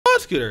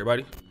What's good,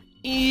 everybody?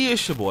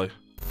 It's your boy,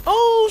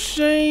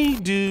 O'Shea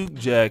Duke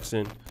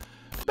Jackson,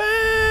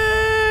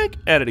 back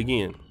at it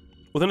again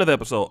with another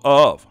episode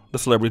of The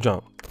Celebrity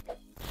Jump.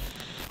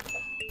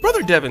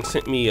 Brother Devin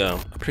sent me a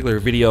particular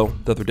video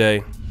the other day.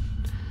 It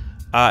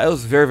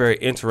was very, very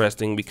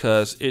interesting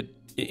because it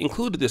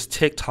included this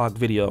TikTok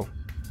video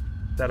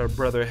that a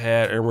brother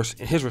had in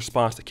his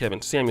response to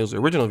Kevin Samuels'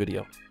 original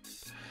video.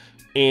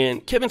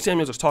 And Kevin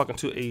Samuels was talking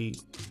to it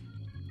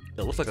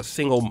looks like a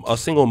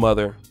single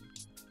mother.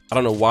 I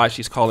don't know why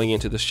she's calling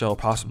into the show,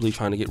 possibly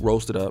trying to get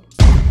roasted up.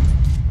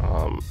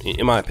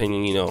 In my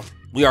opinion, you know,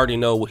 we already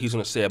know what he's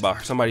going to say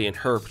about somebody in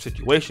her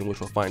situation, which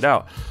we'll find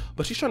out.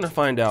 But she's trying to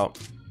find out,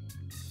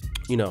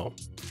 you know,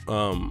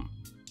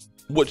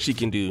 what she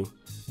can do.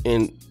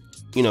 And,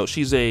 you know,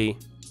 she's a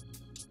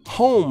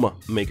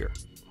homemaker.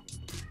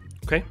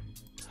 Okay?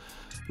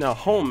 Now,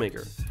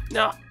 homemaker.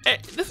 Now,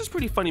 this is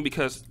pretty funny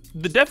because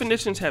the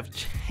definitions have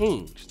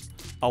changed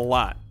a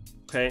lot.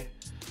 Okay?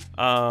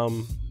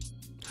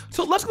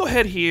 So let's go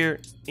ahead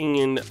here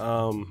and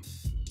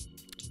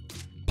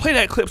play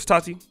that clip,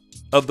 Tati,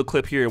 of the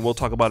clip here, and we'll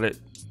talk about it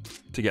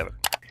together.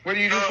 What do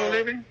you do for a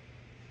living?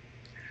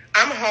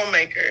 I'm a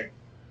homemaker.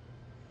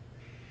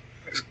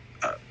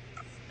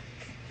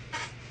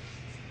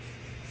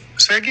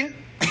 Say again?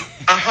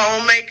 A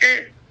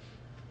homemaker?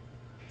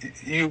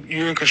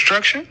 You're in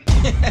construction?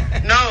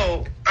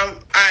 No,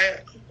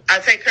 I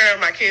take care of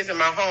my kids in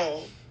my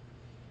home.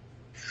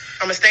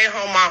 I'm a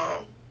stay-at-home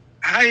mom.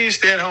 How you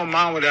stay-at-home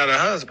mom without a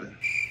husband?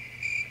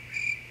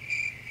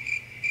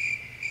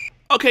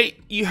 Okay,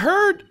 you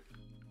heard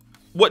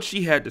what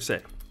she had to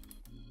say.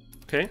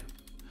 Okay? And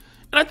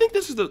I think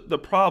this is the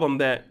problem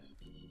that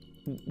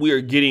we are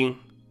getting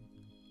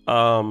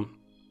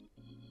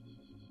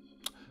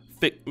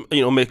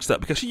mixed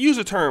up, because she used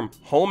the term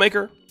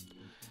homemaker,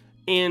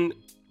 and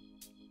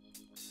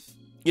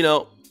you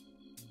know,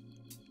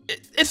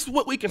 it's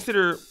what we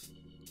consider,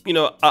 you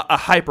know, a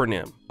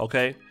hypernym.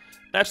 Okay,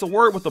 that's a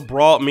word with a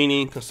broad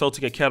meaning,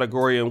 consulting a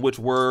category in which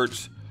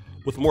words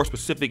with more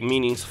specific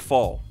meanings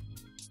fall.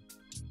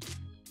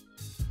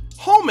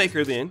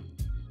 Homemaker then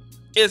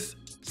is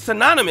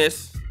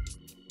synonymous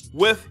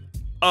with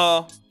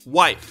a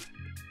wife.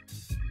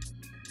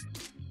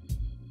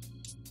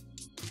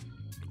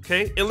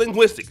 Okay, in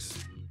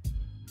linguistics,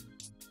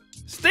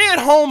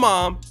 stay-at-home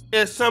mom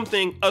is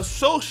something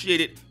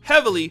associated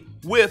heavily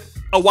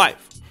with a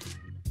wife.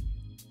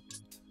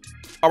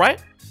 All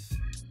right?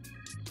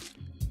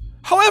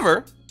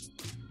 However,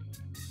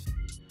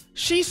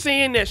 she's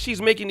saying that she's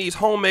making these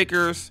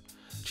homemakers,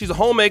 she's a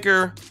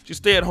homemaker, she's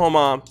a stay-at-home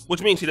mom,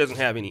 which means she doesn't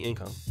have any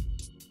income.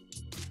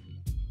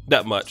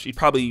 That much. She's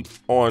probably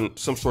on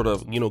some sort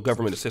of, you know,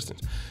 government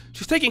assistance.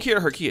 She's taking care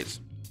of her kids.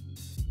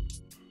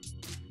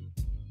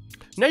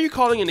 Now you're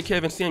calling in the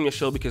Kevin Samuels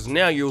show because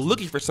now you're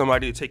looking for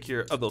somebody to take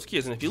care of those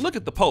kids. And if you look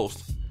at the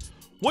post,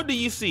 what do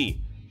you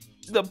see?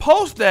 The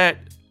post that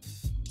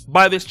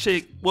by this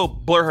chick, we'll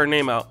blur her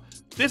name out.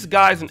 This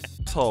guy's an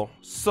asshole.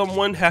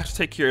 Someone has to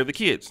take care of the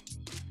kids.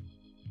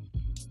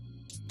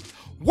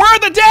 Where are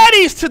the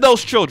daddies to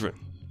those children?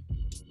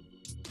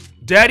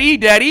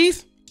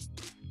 Daddies?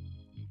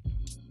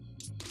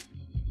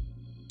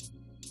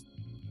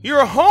 You're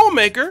a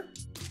homemaker.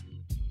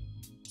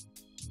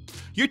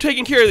 You're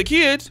taking care of the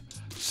kids.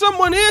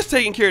 Someone is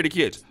taking care of the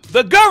kids.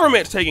 The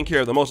government's taking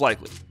care of them, most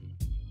likely.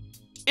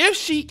 If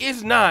she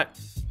is not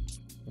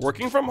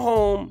working from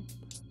home,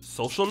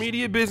 social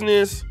media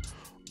business,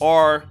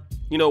 or,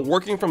 you know,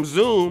 working from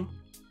Zoom,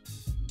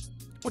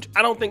 which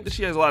I don't think that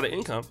she has a lot of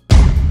income,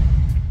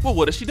 well,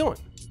 what is she doing?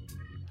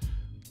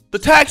 The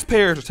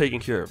taxpayers are taking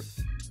care of it.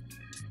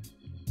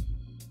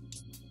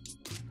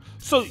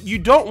 So you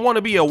don't want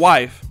to be a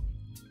wife,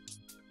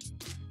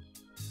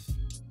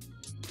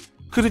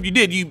 because if you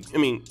did,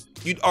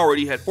 you'd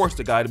already had forced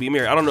the guy to be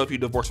married. I don't know if you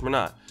divorced him or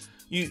not.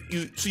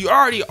 So you're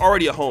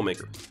already a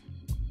homemaker.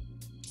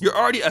 You're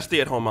already a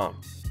stay-at-home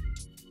mom.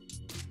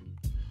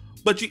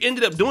 But you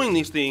ended up doing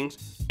these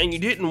things and you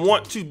didn't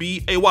want to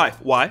be a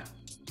wife. Why?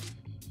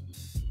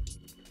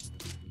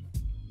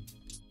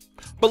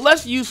 But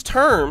let's use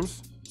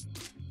terms,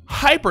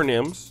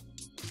 hypernyms,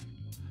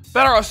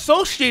 that are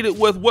associated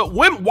with what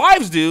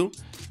wives do,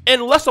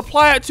 and let's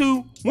apply it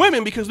to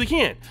women because we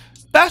can.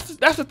 That's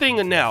the thing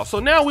of now. So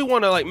now we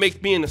want to like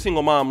make being a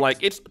single mom like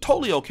it's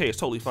totally okay, it's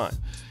totally fine.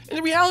 And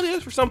the reality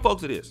is, for some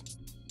folks it is.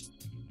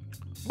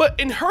 But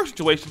in her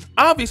situation,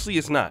 obviously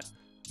it's not.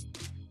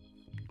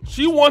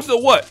 She wants a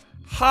what?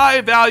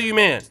 High value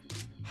man.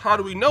 How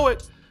do we know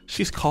it?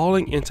 She's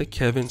calling into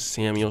Kevin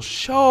Samuels'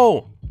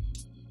 show.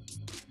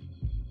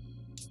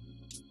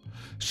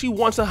 She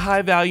wants a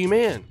high value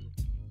man.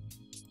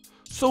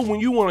 So when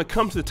you want to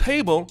come to the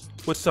table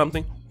with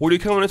something, what are you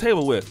coming to the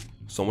table with?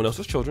 Someone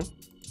else's children.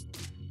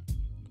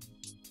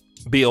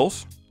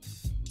 Bills,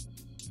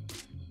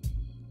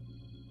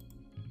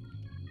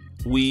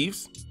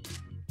 weaves,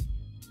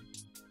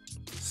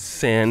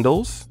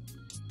 sandals.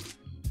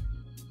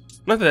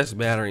 Not that that's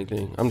bad or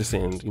anything. I'm just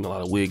saying, you know, a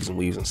lot of wigs and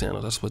weaves and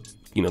sandals. That's what,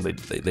 you know,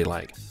 they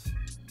like.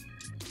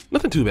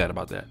 Nothing too bad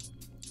about that.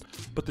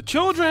 But the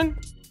children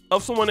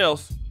of someone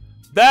else,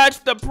 that's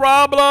the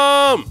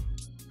problem.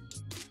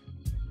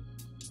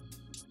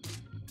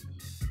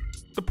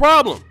 The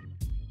problem.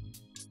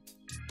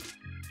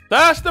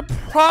 That's the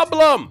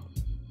problem.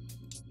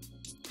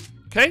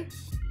 Okay?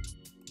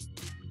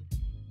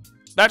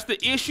 That's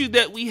the issue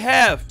that we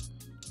have.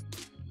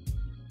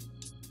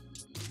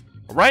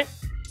 All right?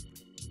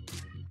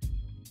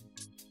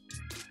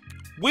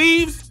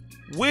 Weaves,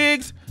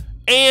 wigs,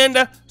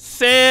 and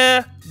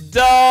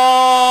sandals.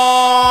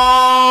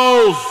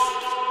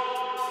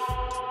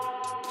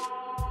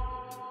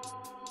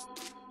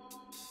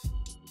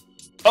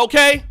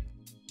 Okay?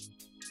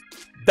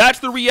 That's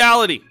the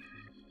reality.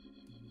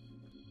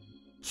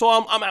 So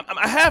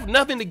I have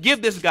nothing to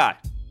give this guy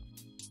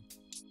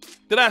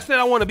that I said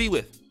I want to be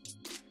with.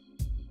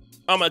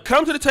 I'm going to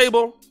come to the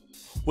table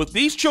with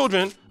these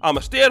children. I'm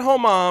a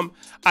stay-at-home mom.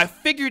 I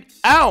figured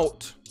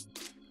out,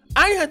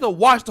 I didn't have to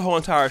watch the whole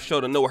entire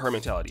show to know what her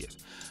mentality is.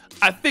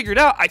 I figured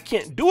out I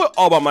can't do it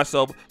all by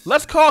myself.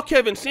 Let's call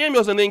Kevin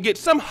Samuels and then get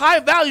some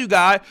high-value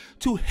guy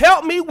to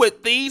help me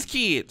with these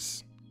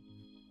kids.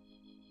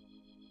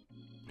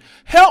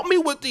 Help me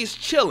with these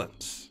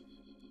chillins.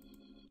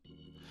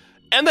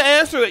 And the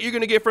answer that you're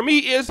going to get from me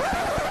is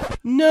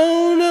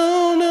no,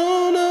 no,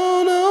 no,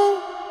 no,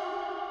 no.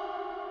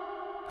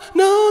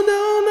 No,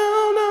 no,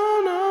 no,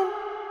 no, no.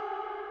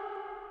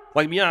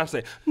 Like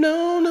Beyonce.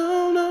 No,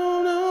 no,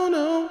 no, no,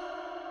 no.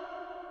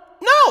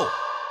 No!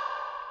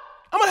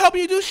 I'm going to help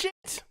you do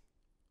shit.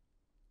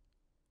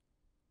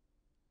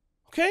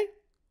 Okay?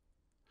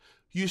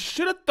 You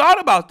should have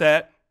thought about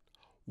that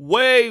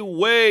way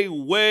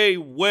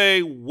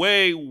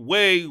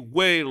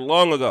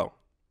long ago.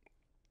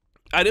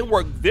 I didn't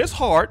work this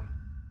hard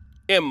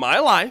in my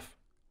life,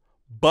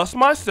 bust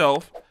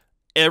myself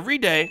every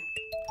day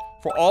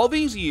for all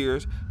these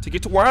years to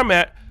get to where I'm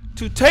at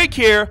to take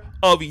care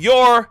of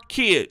your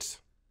kids.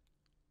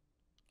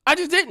 I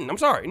just didn't. I'm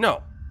sorry.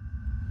 No.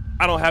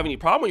 I don't have any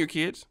problem with your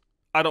kids.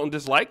 I don't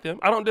dislike them.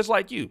 I don't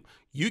dislike you.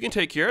 You can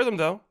take care of them,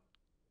 though.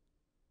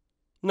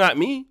 Not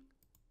me.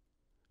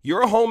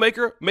 You're a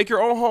homemaker. Make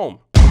your own home.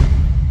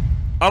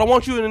 I don't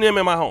want you and them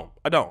in my home.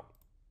 I don't.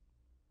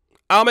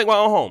 I'll make my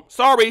own home.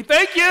 Sorry.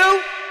 Thank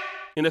you.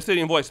 In a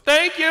sitting voice.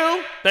 Thank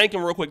you. Thank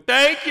him real quick.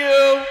 Thank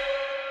you.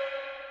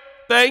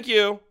 Thank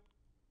you.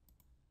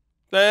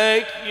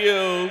 Thank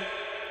you.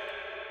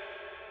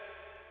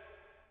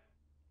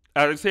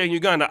 After saying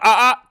Uganda.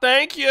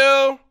 Thank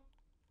you.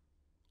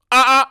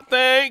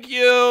 Thank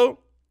you.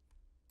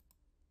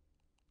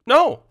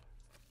 No.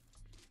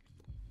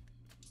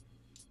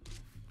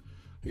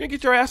 You're going to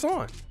get your ass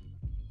on.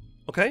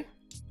 Okay?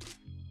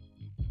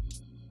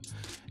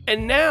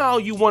 And now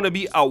you want to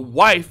be a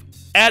wife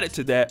added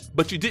to that,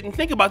 but you didn't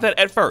think about that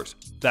at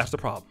first. That's the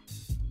problem.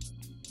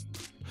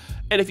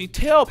 And if you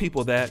tell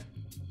people that,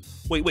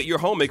 wait, you're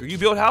a homemaker, you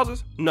build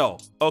houses? No.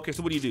 Okay,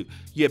 so what do?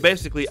 Yeah,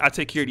 basically, I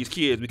take care of these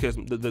kids because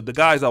the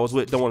guys I was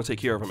with don't want to take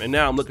care of them. And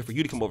now I'm looking for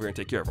you to come over here and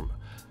take care of them.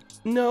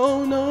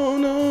 No, no,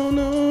 no,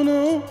 no,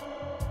 no.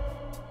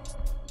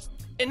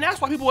 And that's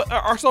why people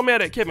are so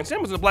mad at Kevin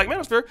Samuels in the Black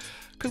Manosphere,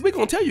 because we're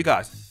going to tell you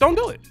guys, don't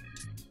do it.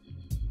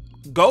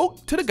 Go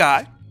to the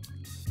guy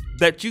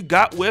that you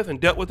got with and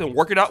dealt with and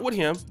work it out with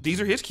him. These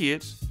are his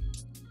kids.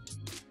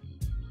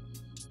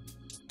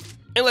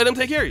 And let him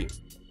take care of you.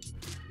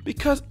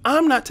 Because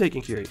I'm not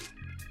taking care of you.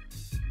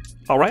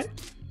 All right?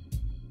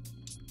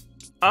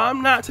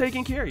 I'm not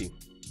taking care of you.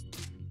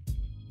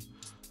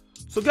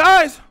 So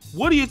guys,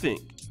 what do you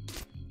think?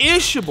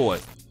 It's your boy,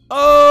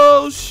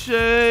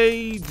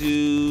 O'Shea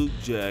Duke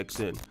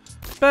Jackson,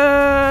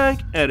 back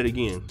at it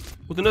again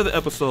with another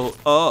episode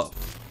of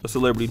The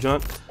Celebrity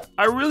Junk.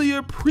 I really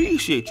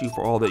appreciate you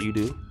for all that you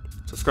do.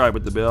 Subscribe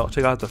with the bell.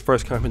 Check out the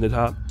first comment at the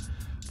top.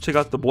 Check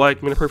out the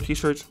Black Men Perfect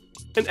t-shirts.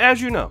 And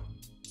as you know,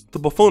 the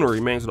buffoonery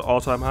remains at an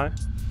all-time high.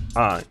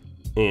 I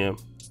am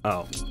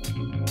out.